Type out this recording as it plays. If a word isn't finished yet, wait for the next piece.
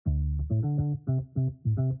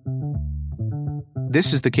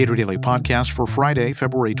This is the Cato Daily Podcast for Friday,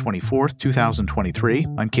 February 24th, 2023.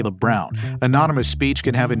 I'm Caleb Brown. Anonymous speech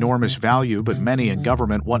can have enormous value, but many in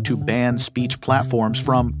government want to ban speech platforms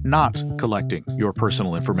from not collecting your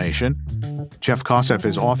personal information. Jeff Kosseff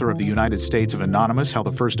is author of The United States of Anonymous, How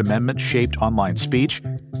the First Amendment Shaped Online Speech.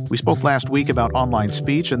 We spoke last week about online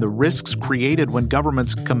speech and the risks created when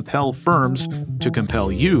governments compel firms to compel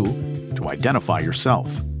you to identify yourself.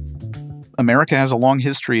 America has a long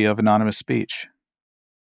history of anonymous speech.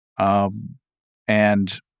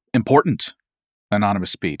 And important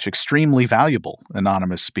anonymous speech, extremely valuable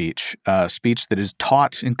anonymous speech, speech that is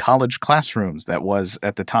taught in college classrooms that was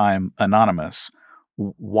at the time anonymous.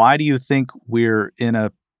 Why do you think we're in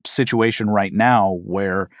a situation right now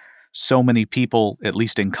where so many people, at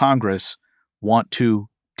least in Congress, want to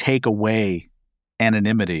take away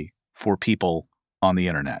anonymity for people on the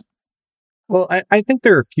internet? Well, I think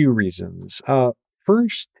there are a few reasons.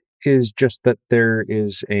 First is just that there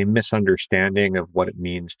is a misunderstanding of what it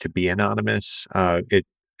means to be anonymous.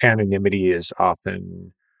 Anonymity is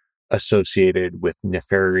often associated with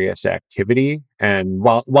nefarious activity. And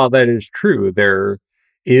while that is true, there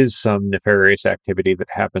is some nefarious activity that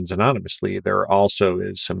happens anonymously. There also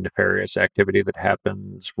is some nefarious activity that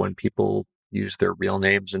happens when people use their real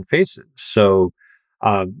names and faces. So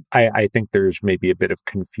I think there's maybe a bit of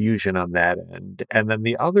confusion on that end. And then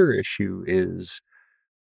the other issue is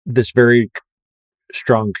this very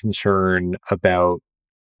strong concern about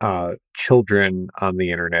children on the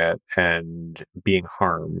internet and being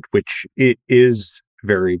harmed, which it is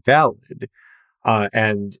very valid.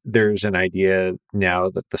 And there's an idea now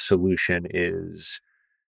that the solution is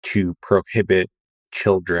to prohibit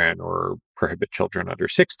children under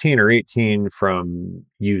 16 or 18 from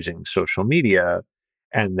using social media.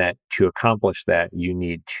 And that to accomplish that, you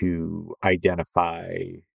need to identify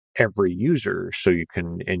every user so you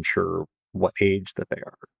can ensure what age that they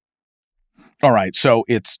are. All right. So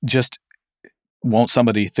it's just, won't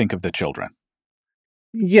somebody think of the children?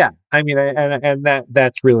 Yeah. I mean, and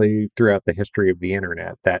that's really throughout the history of the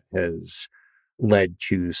internet that has led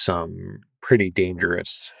to some pretty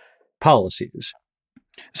dangerous policies.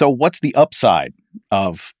 So what's the upside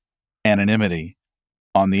of anonymity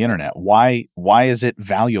on the internet? Why is it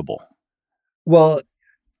valuable? Well,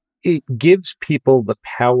 it gives people the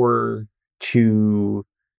power to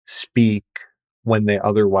speak when they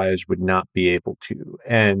otherwise would not be able to.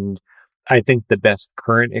 And I think the best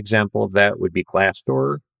current example of that would be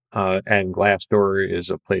Glassdoor. And Glassdoor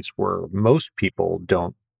is a place where most people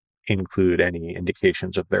don't include any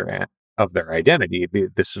indications of their identity.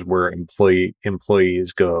 This is where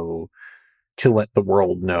employees go to let the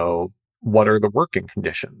world know what are the working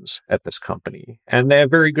conditions at this company. And they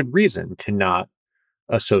have very good reason to not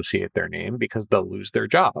associate their name because they'll lose their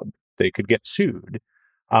job. They could get sued.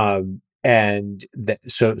 So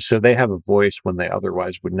they have a voice when they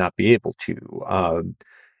otherwise would not be able to.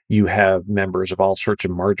 You have members of all sorts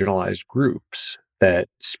of marginalized groups that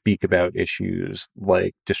speak about issues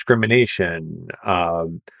like discrimination,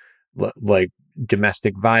 like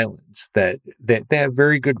domestic violence, that they have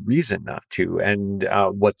very good reason not to. And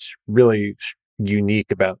what's really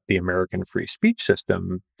unique about the American free speech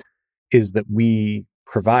system is that we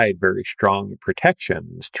provide very strong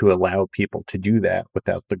protections to allow people to do that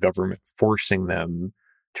without the government forcing them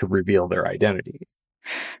to reveal their identity.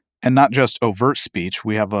 And not just overt speech.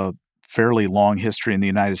 We have a fairly long history in the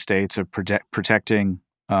United States of protecting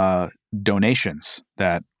donations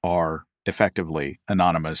that are effectively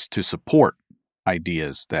anonymous to support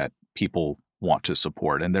ideas that people want to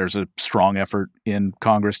support. And there's a strong effort in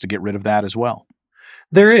Congress to get rid of that as well.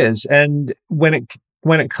 There is. And when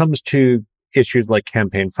it comes to issues like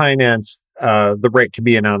campaign finance, the right to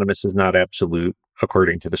be anonymous is not absolute,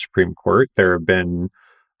 according to the Supreme Court. There have been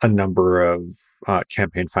a number of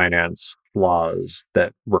campaign finance laws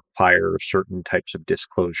that require certain types of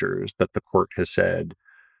disclosures that the court has said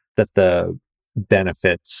that the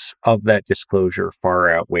benefits of that disclosure far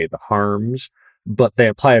outweigh the harms, but they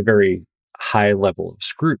apply a very high level of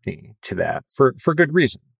scrutiny to that for good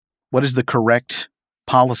reason. What is the correct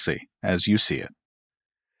policy as you see it?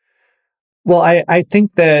 Well, I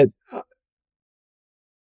think that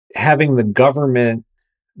having the government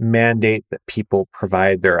mandate that people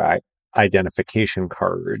provide their identification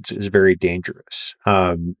cards is very dangerous.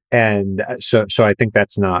 And so I think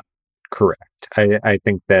that's not correct. I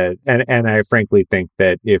think that, and I frankly think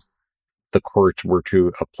that if the courts were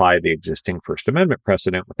to apply the existing First Amendment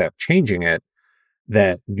precedent without changing it,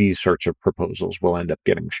 that these sorts of proposals will end up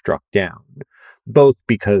getting struck down, both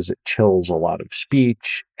because it chills a lot of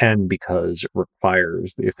speech and because it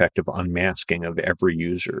requires the effective unmasking of every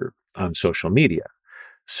user on social media.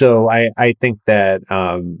 So I think that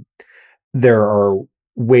there are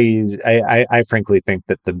ways, I frankly think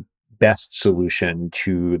that the best solution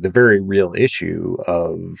to the very real issue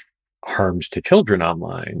of harms to children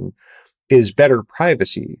online is better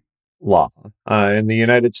privacy law. In the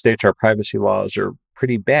United States, our privacy laws are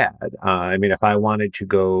pretty bad. I mean, if I wanted to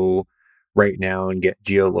go right now and get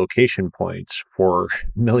geolocation points for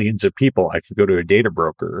millions of people, I could go to a data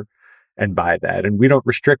broker and buy that, and we don't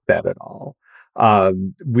restrict that at all.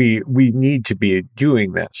 We need to be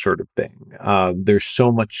doing that sort of thing. There's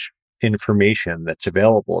so much information that's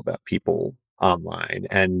available about people online,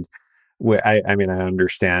 and I mean, I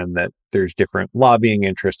understand that there's different lobbying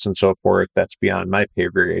interests and so forth. That's beyond my pay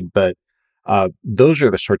grade, but those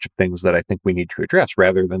are the sorts of things that I think we need to address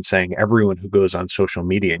rather than saying everyone who goes on social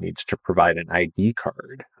media needs to provide an ID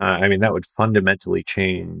card. I mean, that would fundamentally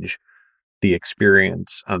change the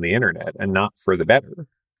experience on the internet and not for the better.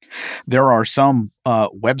 There are some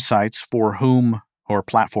websites for whom, or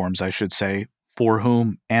platforms, I should say, for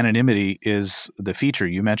whom anonymity is the feature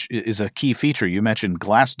you mentioned, is a key feature. You mentioned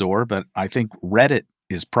Glassdoor, but I think Reddit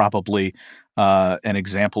is probably an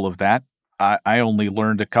example of that. I only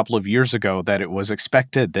learned a couple of years ago that it was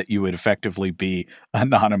expected that you would effectively be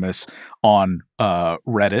anonymous on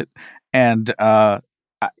Reddit, and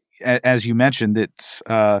as you mentioned,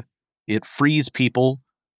 it frees people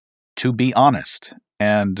to be honest.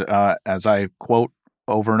 And as I quote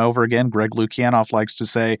over and over again, Greg Lukianoff likes to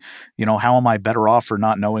say, how am I better off for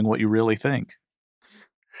not knowing what you really think?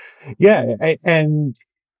 Yeah, and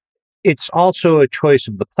it's also a choice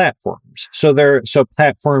of the platforms. So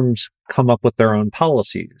platforms come up with their own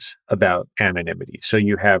policies about anonymity. So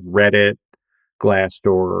you have Reddit,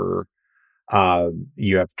 Glassdoor,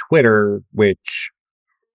 you have Twitter, which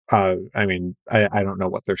I mean, I don't know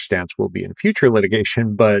what their stance will be in future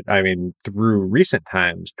litigation, but I mean, through recent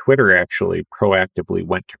times, Twitter actually proactively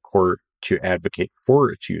went to court to advocate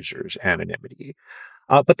for its users' anonymity.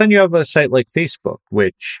 But then you have a site like Facebook,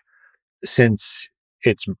 which since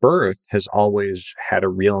its birth has always had a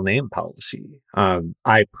real name policy.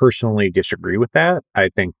 I personally disagree with that. I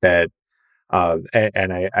think that,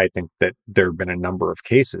 I think that there have been a number of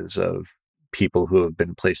cases of people who have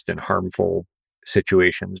been placed in harmful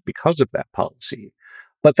situations because of that policy.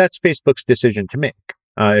 But that's Facebook's decision to make.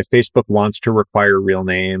 If Facebook wants to require real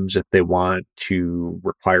names, if they want to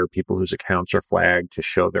require people whose accounts are flagged to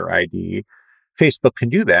show their ID, Facebook can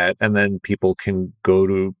do that. And then people can go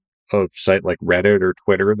to a site like Reddit or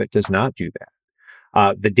Twitter that does not do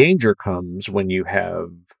that. The danger comes when you have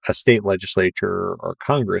a state legislature or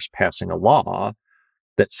Congress passing a law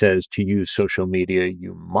that says to use social media,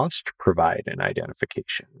 you must provide an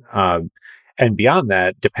identification. And beyond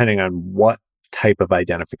that, depending on what type of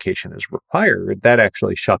identification is required, that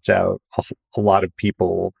actually shuts out a lot of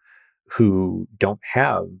people who don't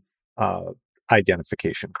have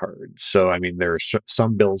identification cards. So, I mean, there are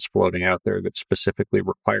some bills floating out there that specifically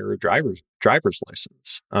require a driver's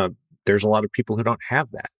license. There's a lot of people who don't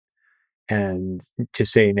have that. And to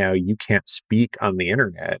say now you can't speak on the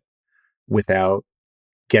internet without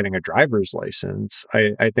getting a driver's license,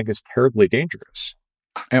 I think is terribly dangerous.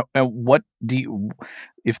 And what do you,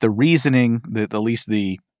 if the reasoning, at least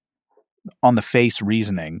the on the face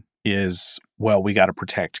reasoning is, well, we got to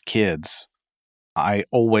protect kids. I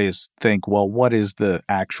always think, well, what is the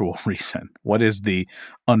actual reason? What is the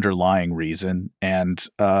underlying reason? And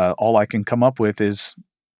all I can come up with is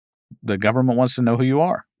the government wants to know who you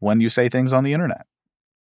are when you say things on the internet.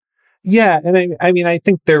 Yeah, and I mean, I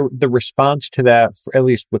think the response to that, at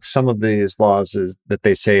least with some of these laws, is that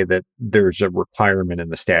they say that there's a requirement in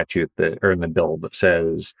the statute that, or in the bill that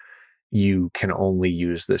says you can only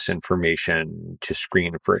use this information to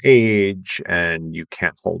screen for age and you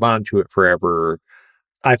can't hold on to it forever.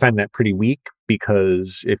 I find that pretty weak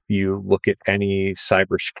because if you look at any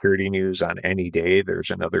cybersecurity news on any day, there's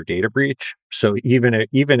another data breach. So even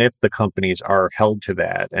if the companies are held to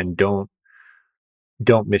that and don't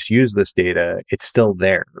misuse this data, it's still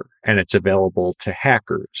there and it's available to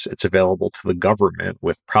hackers. It's available to the government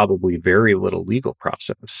with probably very little legal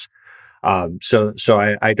process. So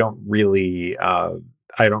I don't really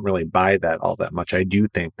buy that all that much. I do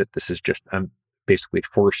think that this is just basically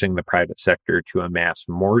forcing the private sector to amass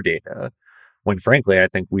more data, when frankly, I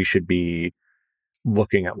think we should be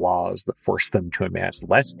looking at laws that force them to amass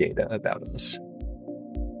less data about us.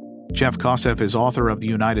 Jeff Kosseff is author of The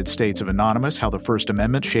United States of Anonymous, How the First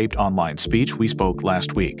Amendment Shaped Online Speech. We spoke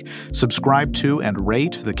last week. Subscribe to and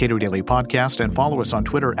rate the Cato Daily Podcast and follow us on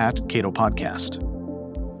Twitter @CatoPodcast.